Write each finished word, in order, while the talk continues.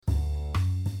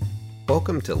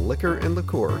Welcome to Liquor and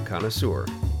Liqueur Connoisseur,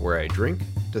 where I drink,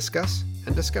 discuss,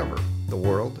 and discover the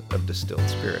world of distilled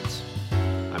spirits.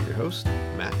 I'm your host,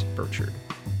 Matt Burchard.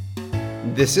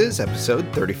 This is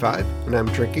episode 35, and I'm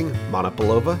drinking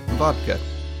Monopolova vodka.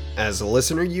 As a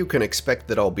listener, you can expect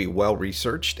that I'll be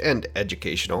well-researched and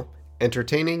educational,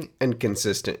 entertaining, and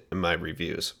consistent in my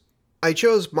reviews. I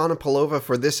chose Monopolova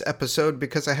for this episode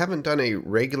because I haven't done a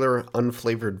regular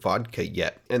unflavored vodka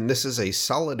yet, and this is a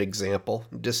solid example,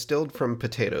 distilled from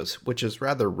potatoes, which is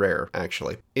rather rare,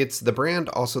 actually. It's the brand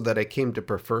also that I came to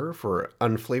prefer for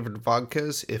unflavored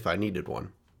vodkas if I needed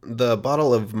one. The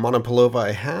bottle of Monopolova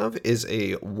I have is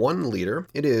a 1 liter.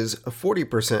 It is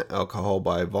 40% alcohol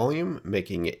by volume,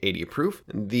 making it 80 proof.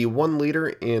 The 1 liter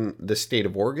in the state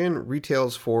of Oregon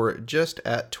retails for just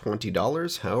at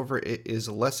 $20. However, it is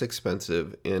less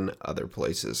expensive in other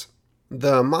places.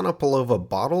 The Monopolova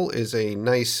bottle is a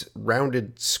nice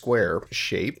rounded square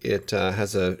shape. It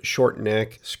has a short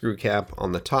neck, screw cap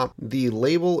on the top. The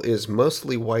label is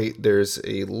mostly white. There's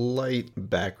a light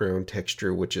background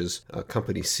texture, which is a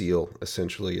company seal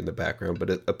essentially in the background, but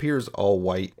it appears all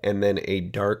white, and then a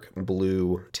dark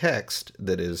blue text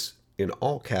that is in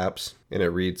all caps, and it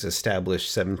reads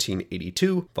established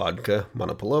 1782 vodka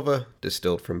Monopolova,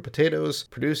 distilled from potatoes,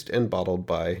 produced and bottled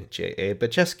by J.A.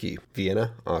 Bečeský,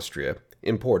 Vienna, Austria,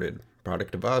 imported,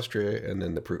 product of Austria, and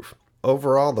then the proof.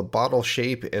 Overall, the bottle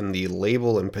shape and the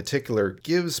label in particular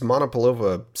gives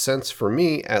Monopolova a sense, for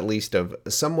me at least, of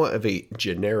somewhat of a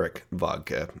generic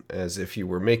vodka, as if you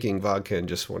were making vodka and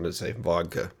just wanted to say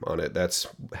vodka on it. That's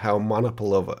how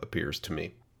Monopolova appears to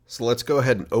me. So let's go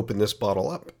ahead and open this bottle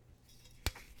up.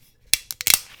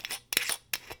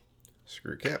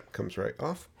 Screw cap comes right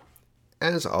off.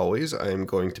 As always, I'm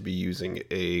going to be using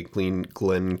a clean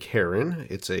Glencairn.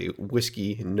 It's a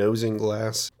whiskey nosing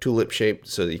glass, tulip shaped,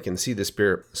 so that you can see the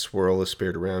spirit, swirl the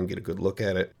spirit around, get a good look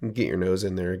at it, get your nose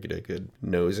in there, get a good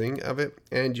nosing of it,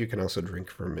 and you can also drink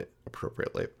from it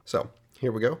appropriately. So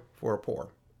here we go for a pour.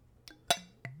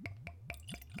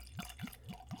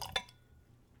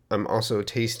 I'm also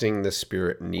tasting the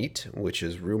spirit neat, which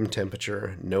is room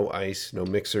temperature, no ice, no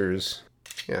mixers.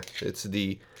 Yeah, it's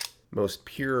the most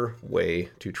pure way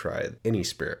to try any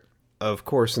spirit. Of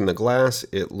course, in the glass,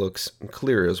 it looks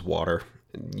clear as water.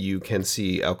 You can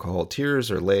see alcohol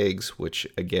tears or legs, which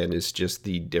again is just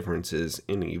the differences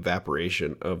in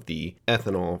evaporation of the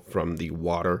ethanol from the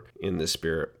water in the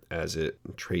spirit as it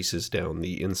traces down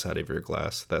the inside of your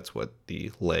glass. That's what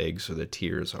the legs or the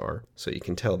tears are. So you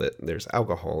can tell that there's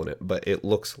alcohol in it, but it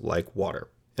looks like water.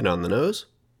 And on the nose,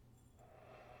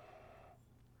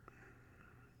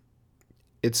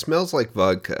 it smells like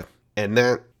vodka, and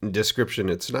that description,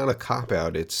 it's not a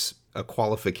cop-out, it's a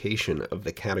qualification of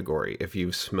the category. If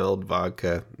you've smelled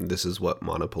vodka, this is what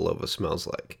Monopolova smells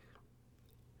like.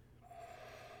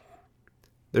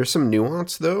 There's some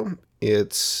nuance, though.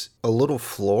 It's a little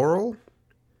floral.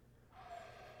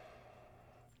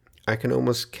 I can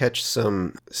almost catch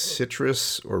some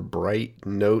citrus or bright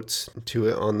notes to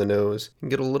it on the nose. You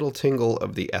get a little tingle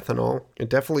of the ethanol. It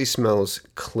definitely smells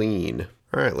clean.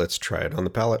 All right, let's try it on the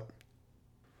palate.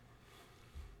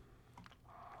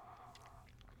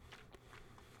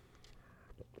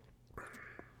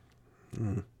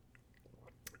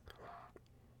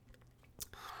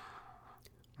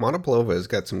 Monopolova has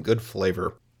got some good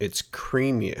flavor. It's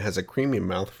creamy. It has a creamy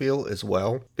mouthfeel as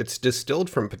well. It's distilled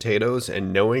from potatoes,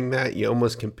 and knowing that, you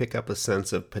almost can pick up a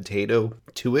sense of potato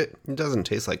to it. It doesn't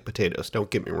taste like potatoes. Don't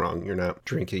get me wrong. You're not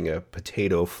drinking a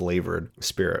potato-flavored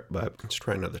spirit, but let's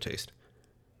try another taste.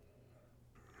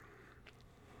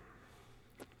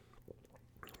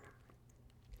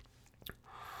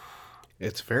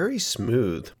 It's very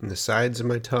smooth. The sides of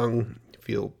my tongue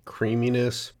feel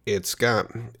creaminess. It's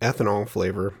got ethanol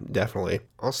flavor, definitely.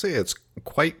 I'll say it's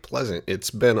quite pleasant.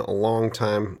 It's been a long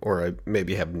time, or I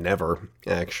maybe have never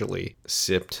actually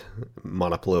sipped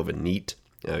Monopolova neat.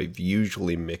 I've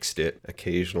usually mixed it,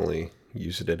 occasionally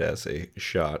used it as a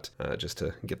shot just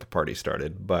to get the party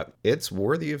started, but it's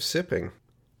worthy of sipping.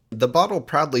 The bottle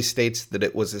proudly states that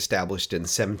it was established in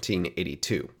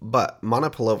 1782, but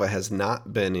Monopolova has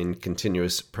not been in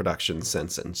continuous production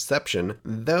since inception,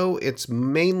 though it's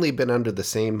mainly been under the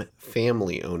same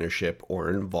family ownership or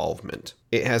involvement.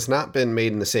 It has not been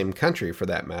made in the same country, for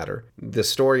that matter. The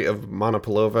story of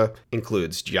Monopolova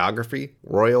includes geography,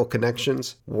 royal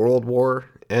connections, World War,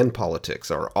 and politics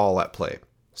are all at play.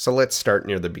 So let's start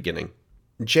near the beginning.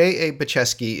 J.A.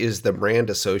 Bečeský is the brand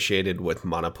associated with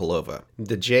Monopolova.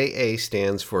 The J.A.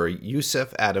 stands for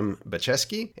Josef Adam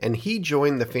Bečeský, and he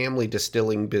joined the family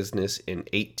distilling business in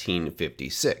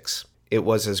 1856. It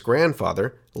was his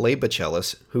grandfather, Leo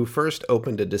Bacellus, who first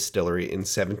opened a distillery in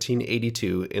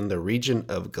 1782 in the region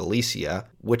of Galicia,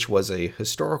 which was a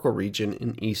historical region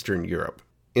in Eastern Europe.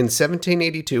 In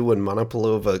 1782, when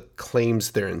Monopolova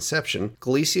claims their inception,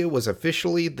 Galicia was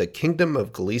officially the Kingdom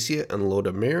of Galicia and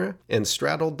Lodomeria and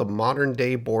straddled the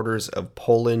modern-day borders of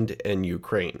Poland and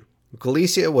Ukraine.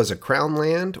 Galicia was a crown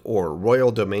land or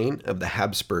royal domain of the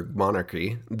Habsburg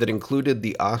monarchy that included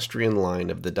the Austrian line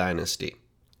of the dynasty.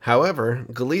 However,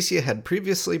 Galicia had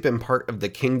previously been part of the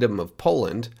Kingdom of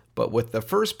Poland, but with the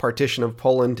first partition of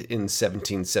Poland in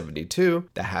 1772,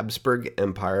 the Habsburg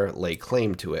Empire lay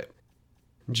claim to it.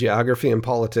 Geography and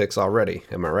politics already,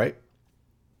 am I right?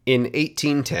 In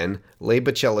 1810, Leo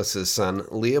Bacellus' son,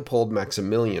 Leopold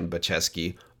Maximilian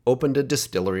Baczeski, opened a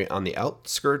distillery on the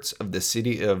outskirts of the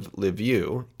city of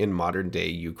Lviv in modern-day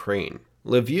Ukraine.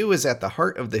 Lviv is at the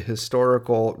heart of the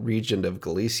historical region of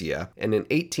Galicia, and in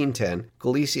 1810,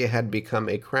 Galicia had become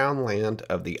a crown land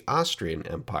of the Austrian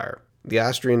Empire. The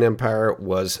Austrian Empire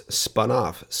was spun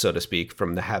off, so to speak,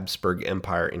 from the Habsburg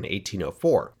Empire in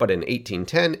 1804, but in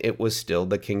 1810 it was still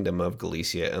the Kingdom of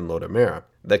Galicia and Lodomeria.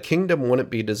 The kingdom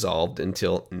wouldn't be dissolved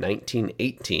until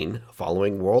 1918,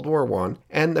 following World War I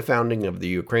and the founding of the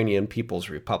Ukrainian People's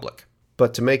Republic.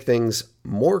 But to make things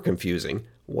more confusing,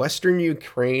 Western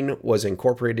Ukraine was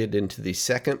incorporated into the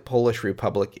Second Polish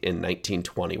Republic in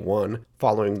 1921,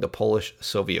 following the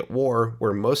Polish-Soviet War,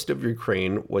 where most of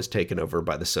Ukraine was taken over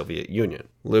by the Soviet Union.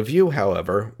 Lviv,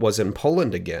 however, was in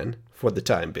Poland again for the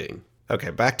time being. Okay,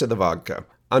 back to the vodka.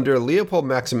 Under Leopold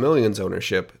Maximilian's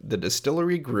ownership, the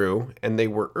distillery grew, and they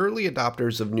were early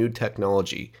adopters of new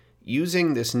technology,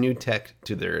 using this new tech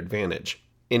to their advantage.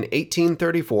 In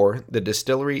 1834, the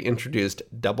distillery introduced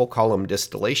double column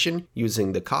distillation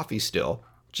using the coffee still,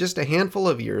 just a handful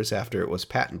of years after it was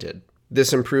patented.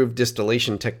 This improved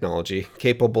distillation technology,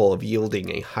 capable of yielding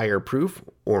a higher proof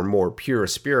or more pure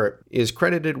spirit, is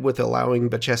credited with allowing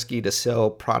Baczeski to sell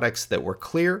products that were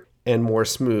clear and more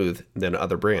smooth than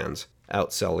other brands,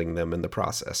 outselling them in the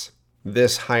process.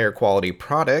 This higher quality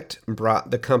product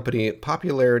brought the company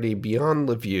popularity beyond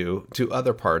Lviv to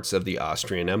other parts of the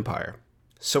Austrian Empire.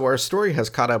 So our story has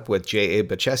caught up with J.A.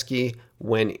 Baczeski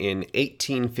when in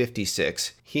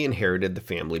 1856 he inherited the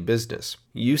family business.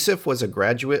 Yusuf was a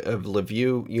graduate of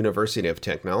Lviv University of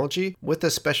Technology with a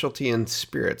specialty in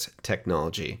spirits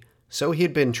technology, so he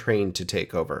had been trained to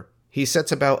take over. He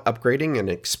sets about upgrading and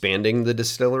expanding the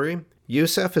distillery.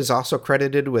 Yusuf is also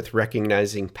credited with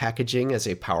recognizing packaging as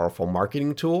a powerful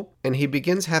marketing tool, and he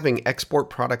begins having export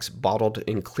products bottled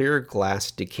in clear glass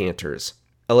decanters.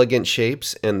 Elegant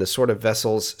shapes and the sort of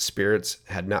vessels spirits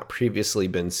had not previously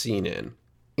been seen in.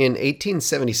 In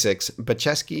 1876,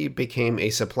 Baczeski became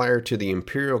a supplier to the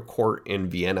imperial court in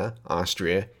Vienna,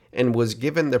 Austria, and was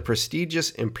given the prestigious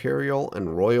imperial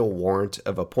and royal warrant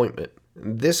of appointment.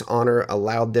 This honor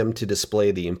allowed them to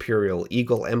display the imperial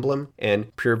eagle emblem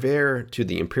and purveyor to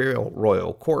the imperial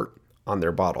royal court on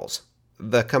their bottles.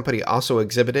 The company also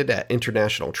exhibited at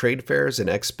international trade fairs and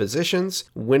expositions,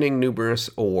 winning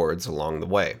numerous awards along the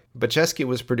way. Baczeski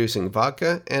was producing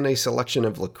vodka and a selection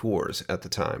of liqueurs at the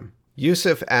time.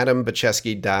 Yusuf Adam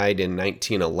Baczeski died in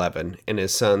 1911, and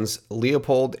his sons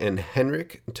Leopold and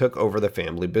Henrik took over the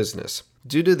family business.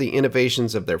 Due to the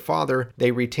innovations of their father, they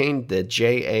retained the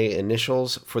J.A.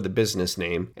 initials for the business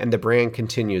name, and the brand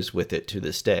continues with it to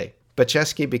this day.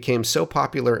 Baczeski became so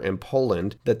popular in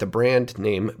Poland that the brand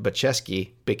name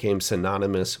Baczeski became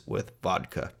synonymous with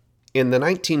vodka. In the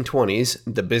 1920s,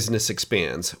 the business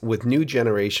expands, with new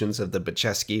generations of the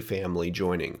Baczeski family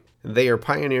joining. They are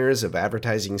pioneers of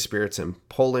advertising spirits in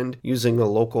Poland, using a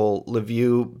local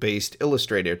Lviv-based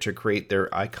illustrator to create their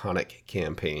iconic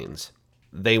campaigns.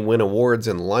 They win awards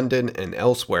in London and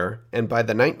elsewhere, and by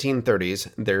the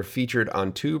 1930s, they're featured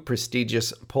on two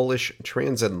prestigious Polish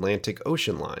transatlantic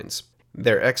ocean lines.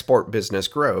 Their export business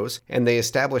grows, and they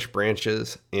establish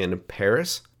branches in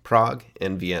Paris, Prague,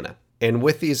 and Vienna. And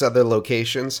with these other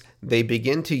locations, they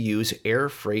begin to use air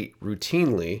freight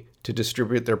routinely to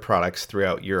distribute their products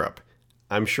throughout Europe.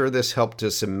 I'm sure this helped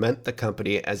to cement the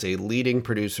company as a leading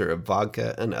producer of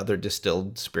vodka and other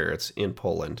distilled spirits in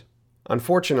Poland.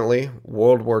 Unfortunately,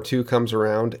 World War II comes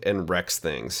around and wrecks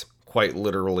things. Quite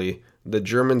literally, the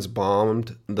Germans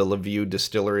bombed the Lviv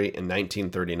distillery in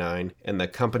 1939, and the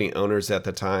company owners at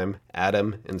the time,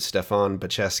 Adam and Stefan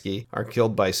Baczeski, are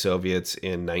killed by Soviets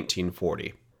in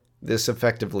 1940. This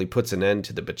effectively puts an end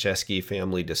to the Baczeski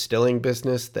family distilling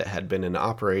business that had been in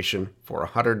operation for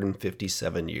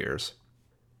 157 years.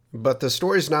 But the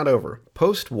story's not over.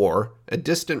 Post-war, a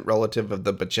distant relative of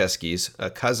the Bečeskys, a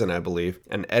cousin I believe,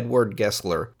 and Edward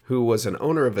Gessler, who was an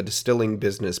owner of a distilling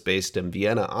business based in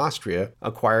Vienna, Austria,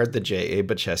 acquired the J.A.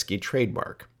 Bečeský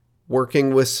trademark.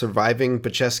 Working with surviving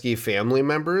Bečeský family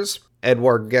members,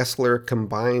 Edward Gessler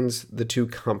combines the two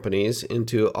companies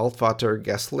into Altvater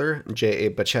Gessler J.A.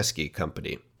 Bečeský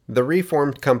Company. The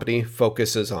reformed company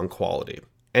focuses on quality.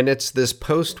 And it's this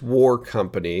post-war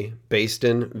company based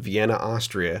in Vienna,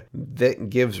 Austria, that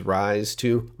gives rise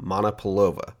to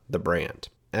Monopolova, the brand.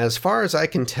 As far as I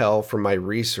can tell from my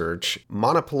research,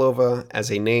 Monopolova as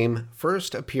a name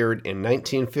first appeared in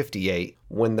 1958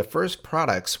 when the first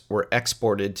products were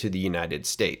exported to the United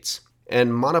States.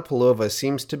 And Monopolova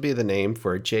seems to be the name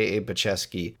for J.A.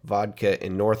 Bečeský vodka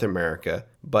in North America,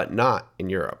 but not in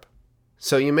Europe.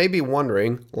 So you may be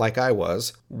wondering, like I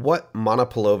was, what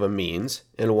Monopolova means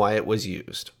and why it was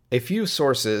used. A few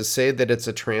sources say that it's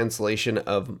a translation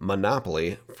of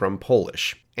monopoly from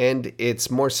Polish, and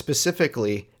it's more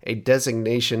specifically a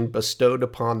designation bestowed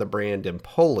upon the brand in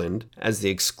Poland as the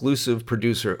exclusive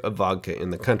producer of vodka in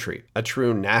the country, a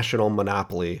true national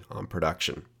monopoly on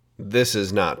production. This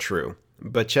is not true.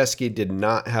 Bečeský did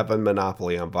not have a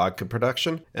monopoly on vodka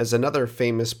production, as another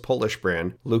famous Polish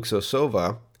brand,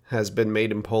 Luksusowa, has been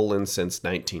made in Poland since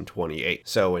 1928.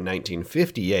 So in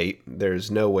 1958, there's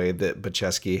no way that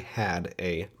Bečeský had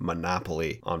a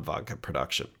monopoly on vodka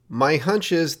production. My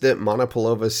hunch is that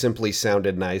Monopolova simply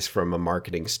sounded nice from a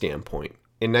marketing standpoint.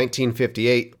 In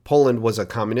 1958, Poland was a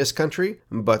communist country,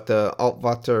 but the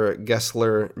Altvater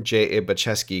Gessler J.A.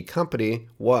 Bečeský Company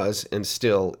was and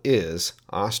still is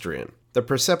Austrian. The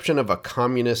perception of a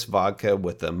communist vodka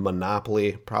with a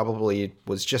monopoly probably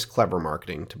was just clever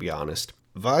marketing, to be honest.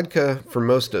 Vodka, for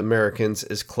most Americans,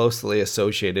 is closely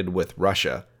associated with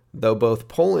Russia. Though both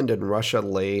Poland and Russia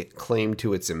lay claim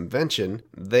to its invention,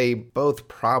 they both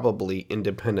probably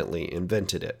independently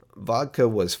invented it. Vodka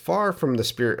was far from the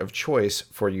spirit of choice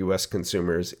for U.S.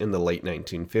 consumers in the late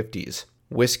 1950s.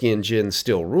 Whiskey and gin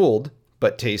still ruled,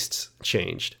 but tastes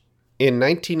changed. In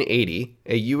 1980,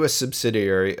 a U.S.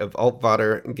 subsidiary of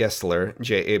Altvater Gessler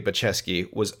J.A.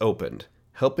 Bečeský was opened,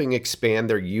 helping expand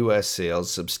their U.S. sales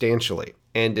substantially.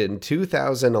 And in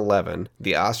 2011,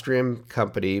 the Austrian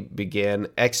company began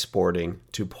exporting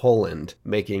to Poland,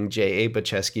 making J.A.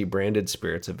 Bečeský branded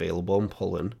spirits available in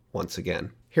Poland once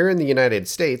again. Here in the United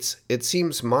States, it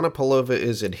seems Monopolova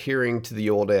is adhering to the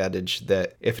old adage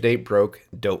that if it ain't broke,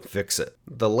 don't fix it.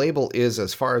 The label is,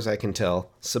 as far as I can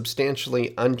tell,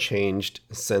 substantially unchanged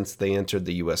since they entered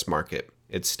the U.S. market.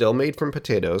 It's still made from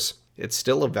potatoes. It's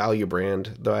still a value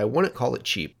brand, though I wouldn't call it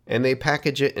cheap. And they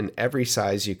package it in every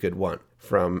size you could want,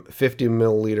 from 50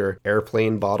 milliliter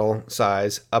airplane bottle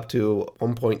size up to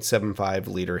 1.75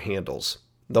 liter handles.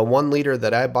 The 1 liter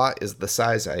that I bought is the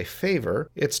size I favor.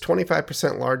 It's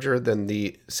 25% larger than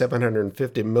the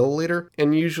 750 milliliter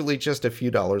and usually just a few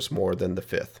dollars more than the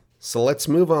fifth. So let's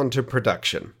move on to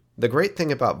production. The great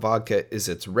thing about vodka is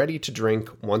it's ready to drink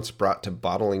once brought to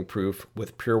bottling proof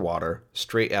with pure water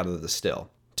straight out of the still.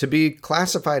 To be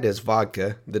classified as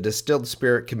vodka, the distilled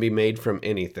spirit can be made from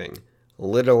anything.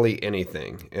 Literally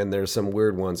anything, and there's some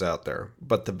weird ones out there.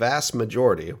 But the vast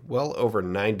majority, well over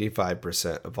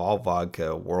 95% of all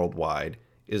vodka worldwide,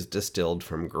 is distilled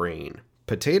from grain.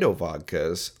 Potato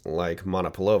vodkas, like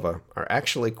Monopolova, are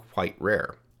actually quite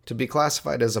rare. To be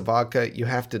classified as a vodka, you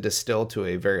have to distill to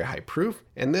a very high proof,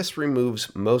 and this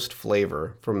removes most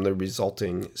flavor from the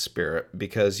resulting spirit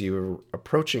because you're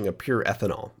approaching a pure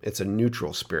ethanol. It's a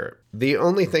neutral spirit. The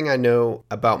only thing I know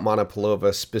about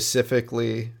Monopolova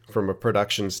specifically from a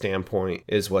production standpoint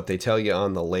is what they tell you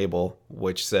on the label,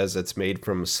 which says it's made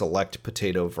from select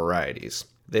potato varieties.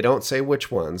 They don't say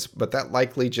which ones, but that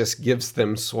likely just gives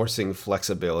them sourcing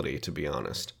flexibility, to be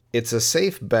honest. It's a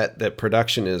safe bet that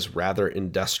production is rather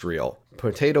industrial.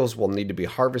 Potatoes will need to be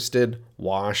harvested,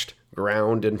 washed,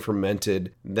 ground, and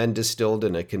fermented, then distilled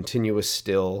in a continuous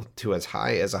still to as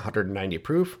high as 190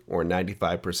 proof or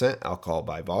 95% alcohol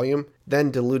by volume, then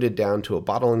diluted down to a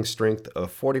bottling strength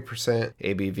of 40%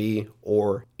 ABV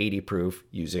or 80 proof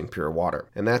using pure water.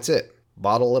 And that's it.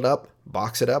 Bottle it up,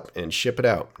 box it up, and ship it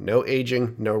out. No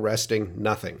aging, no resting,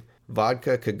 nothing.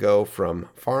 Vodka could go from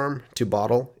farm to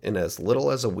bottle in as little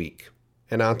as a week.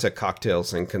 And on to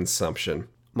cocktails and consumption.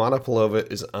 Monopolova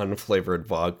is unflavored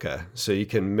vodka, so you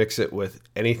can mix it with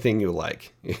anything you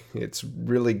like. It's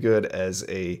really good as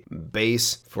a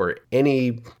base for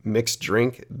any mixed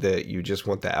drink that you just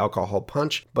want the alcohol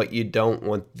punch, but you don't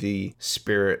want the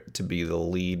spirit to be the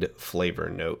lead flavor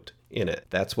note in it.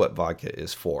 That's what vodka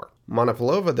is for.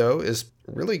 Monopolova, though, is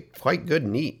really quite good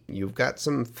neat. You've got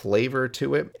some flavor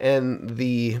to it, and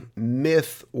the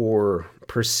myth or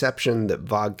perception that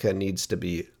vodka needs to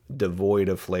be devoid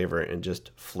of flavor and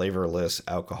just flavorless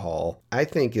alcohol, I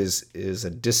think is a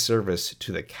disservice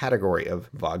to the category of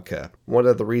vodka. One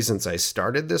of the reasons I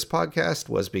started this podcast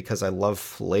was because I love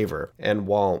flavor. And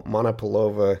while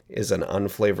Monopolova is an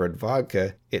unflavored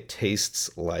vodka, it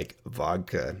tastes like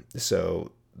vodka.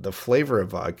 So the flavor of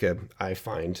vodka I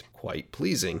find quite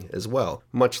pleasing as well,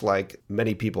 much like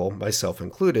many people, myself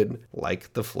included,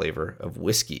 like the flavor of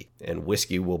whiskey. And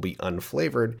whiskey will be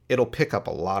unflavored. It'll pick up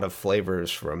a lot of flavors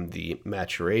from the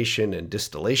maturation and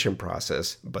distillation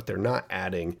process, but they're not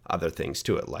adding other things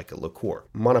to it like a liqueur.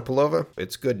 Monopolova,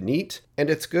 it's good neat, and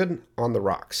it's good on the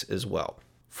rocks as well.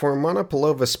 For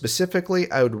Monopolova specifically,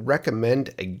 I would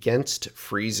recommend against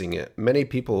freezing it. Many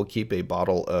people will keep a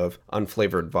bottle of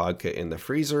unflavored vodka in the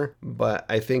freezer, but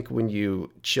I think when you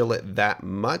chill it that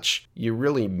much, you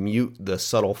really mute the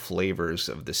subtle flavors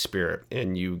of the spirit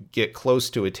and you get close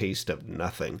to a taste of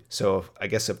nothing. So I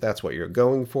guess if that's what you're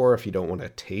going for, if you don't want to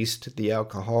taste the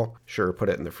alcohol, sure, put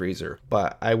it in the freezer.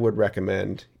 But I would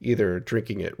recommend either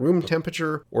drinking it room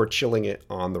temperature or chilling it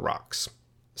on the rocks.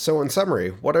 So in summary,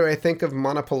 what do I think of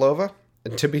Monopolova?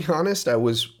 And to be honest, I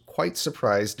was quite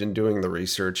surprised in doing the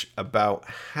research about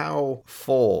how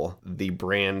full the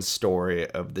brand story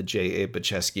of the J.A.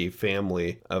 Bachesky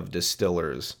family of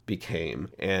distillers became.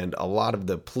 And a lot of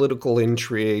the political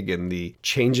intrigue and the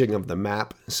changing of the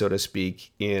map, so to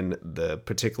speak, in the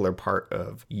particular part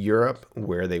of Europe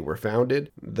where they were founded.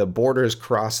 The borders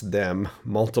crossed them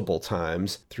multiple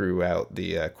times throughout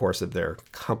the course of their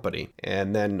company.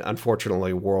 And then,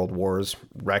 unfortunately, world wars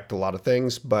wrecked a lot of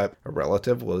things, but a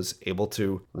relative was able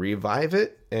to revive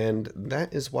it, and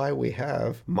that is why we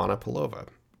have Monopolova.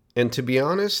 And to be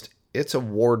honest, it's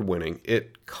award-winning.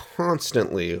 It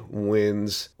constantly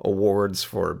wins awards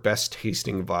for best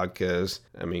tasting vodkas.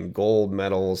 I mean, gold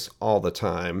medals all the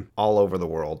time, all over the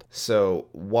world. So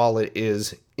while it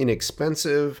is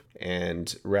inexpensive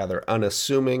and rather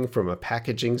unassuming from a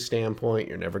packaging standpoint,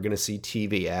 you're never going to see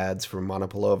TV ads for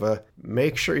Monopolova,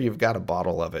 make sure you've got a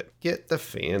bottle of it. Get the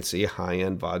fancy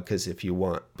high-end vodkas if you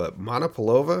want, but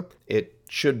Monopolova, it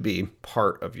should be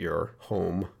part of your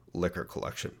home liquor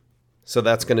collection. So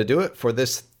that's going to do it for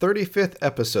this 35th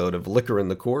episode of Liquor and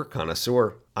Liqueur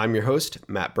Connoisseur. I'm your host,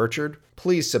 Matt Burchard.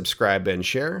 Please subscribe and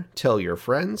share. Tell your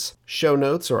friends. Show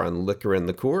notes are on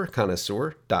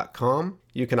liquorandliqueurconnoisseur.com.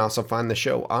 You can also find the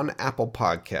show on Apple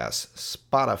Podcasts,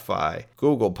 Spotify,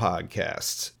 Google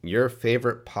Podcasts, your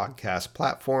favorite podcast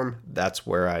platform. That's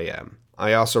where I am.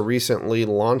 I also recently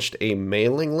launched a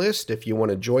mailing list. If you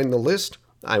want to join the list,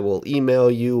 I will email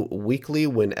you weekly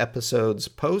when episodes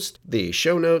post, the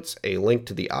show notes, a link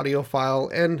to the audio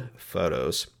file, and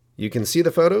photos. You can see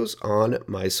the photos on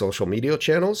my social media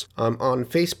channels. I'm on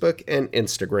Facebook and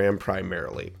Instagram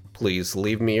primarily. Please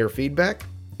leave me your feedback,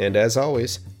 and as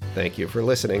always, thank you for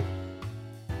listening.